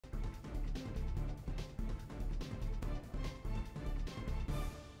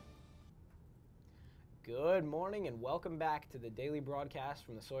Good morning and welcome back to the daily broadcast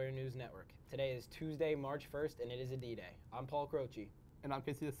from the Sawyer News Network. Today is Tuesday, March 1st, and it is a D-Day. I'm Paul Croce. And I'm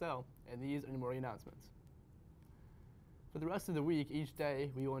DeCelle, and these are your morning announcements. For the rest of the week, each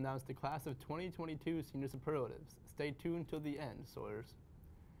day, we will announce the class of 2022 senior superlatives. Stay tuned till the end, Sawyers.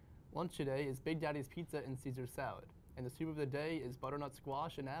 Lunch today is Big Daddy's Pizza and Caesar salad, and the soup of the day is butternut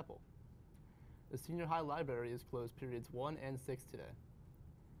squash and apple. The senior high library is closed periods 1 and 6 today.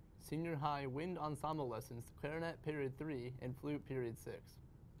 Senior high wind ensemble lessons, clarinet period 3 and flute period 6.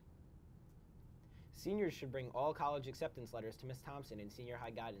 Seniors should bring all college acceptance letters to Miss Thompson in senior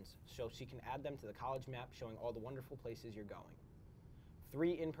high guidance so she can add them to the college map showing all the wonderful places you're going.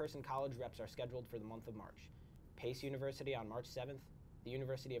 3 in-person college reps are scheduled for the month of March. Pace University on March 7th, the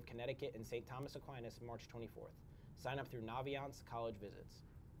University of Connecticut and St. Thomas Aquinas March 24th. Sign up through Naviance College Visits.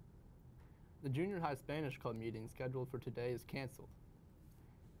 The junior high Spanish club meeting scheduled for today is canceled.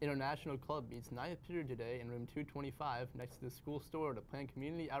 International Club meets 9th period today in room 225 next to the school store to plan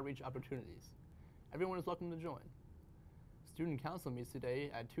community outreach opportunities. Everyone is welcome to join. Student Council meets today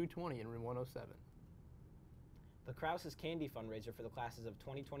at 2:20 in room 107. The Croce's candy fundraiser for the classes of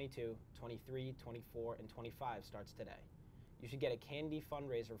 2022, 23, 24, and 25 starts today. You should get a candy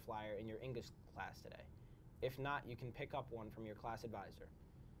fundraiser flyer in your English class today. If not, you can pick up one from your class advisor.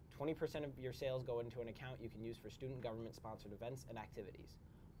 20% of your sales go into an account you can use for student government-sponsored events and activities.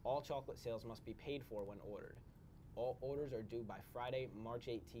 All chocolate sales must be paid for when ordered. All orders are due by Friday, March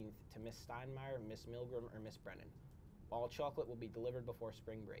 18th to Miss Steinmeier, Miss Milgram, or Miss Brennan. All chocolate will be delivered before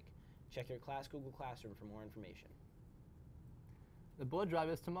spring break. Check your class Google Classroom for more information. The blood drive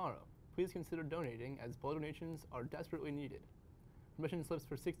is tomorrow. Please consider donating as blood donations are desperately needed. Permission slips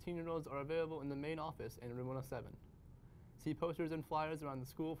for 16-year-olds are available in the main office in room 107. See posters and flyers around the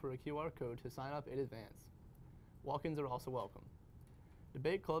school for a QR code to sign up in advance. Walk-ins are also welcome.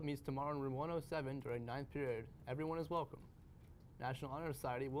 Debate Club meets tomorrow in room 107 during 9th period. Everyone is welcome. National Honor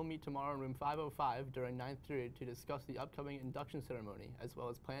Society will meet tomorrow in room 505 during 9th period to discuss the upcoming induction ceremony as well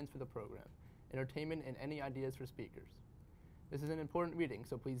as plans for the program, entertainment, and any ideas for speakers. This is an important meeting,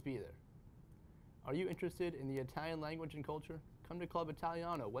 so please be there. Are you interested in the Italian language and culture? Come to Club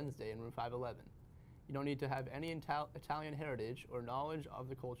Italiano Wednesday in room 511. You don't need to have any Italian heritage or knowledge of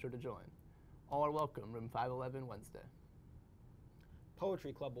the culture to join. All are welcome, room 511 Wednesday.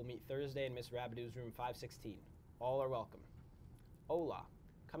 Poetry Club will meet Thursday in Miss Rabidou's room 516. All are welcome. Hola.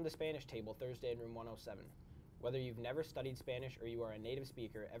 Come to Spanish table Thursday in room 107. Whether you've never studied Spanish or you are a native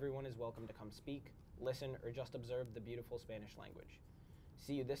speaker, everyone is welcome to come speak, listen, or just observe the beautiful Spanish language.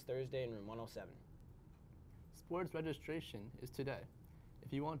 See you this Thursday in room 107. Sports registration is today.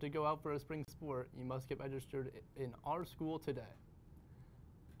 If you want to go out for a spring sport, you must get registered in our school today.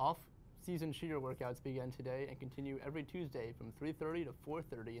 Off-season cheer workouts begin today and continue every Tuesday from 3:30 to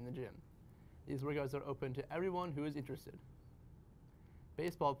 4:30 in the gym. These workouts are open to everyone who is interested.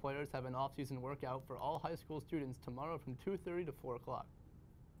 Baseball players have an off-season workout for all high school students tomorrow from 2:30 to 4 o'clock.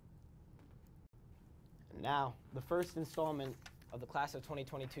 And now, the first installment of the class of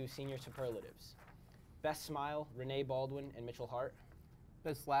 2022 senior superlatives. Best Smile, Renee Baldwin and Mitchell Hart.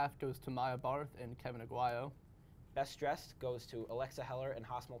 Best Laugh goes to Maya Barth and Kevin Aguayo. Best Dressed goes to Alexa Heller and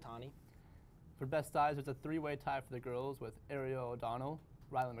Haas Multani. For Best Eyes, there's a 3-way tie for the girls with Ariel O'Donnell,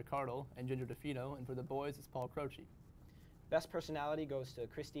 Riley McCardle, and Ginger DeFino, and for the boys, it's Paul Croce. Best Personality goes to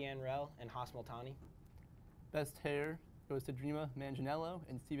Christiane Rell and Haas Multani. Best Hair goes to Dreama Manganiello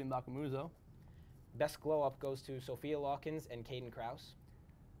and Stephen Bacamuzo. Best Glow Up goes to Sophia Lawkins and Caden Krause.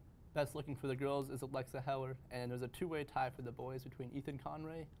 Best Looking for the girls is Alexa Heller, and there's a 2-way tie for the boys between Ethan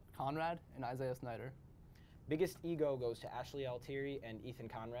Conrad and Isaiah Snyder. Biggest Ego goes to Ashley Altieri and Ethan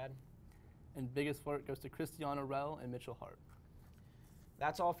Conrad. And Biggest Flirt goes to Christiana Rell and Mitchell Hart.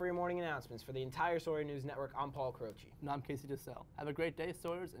 That's all for your morning announcements. For the entire Sawyer News Network, I'm Paul Croce. And I'm DeCelle. Have a great day,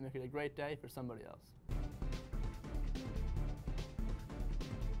 Sawyers, and make it a great day for somebody else.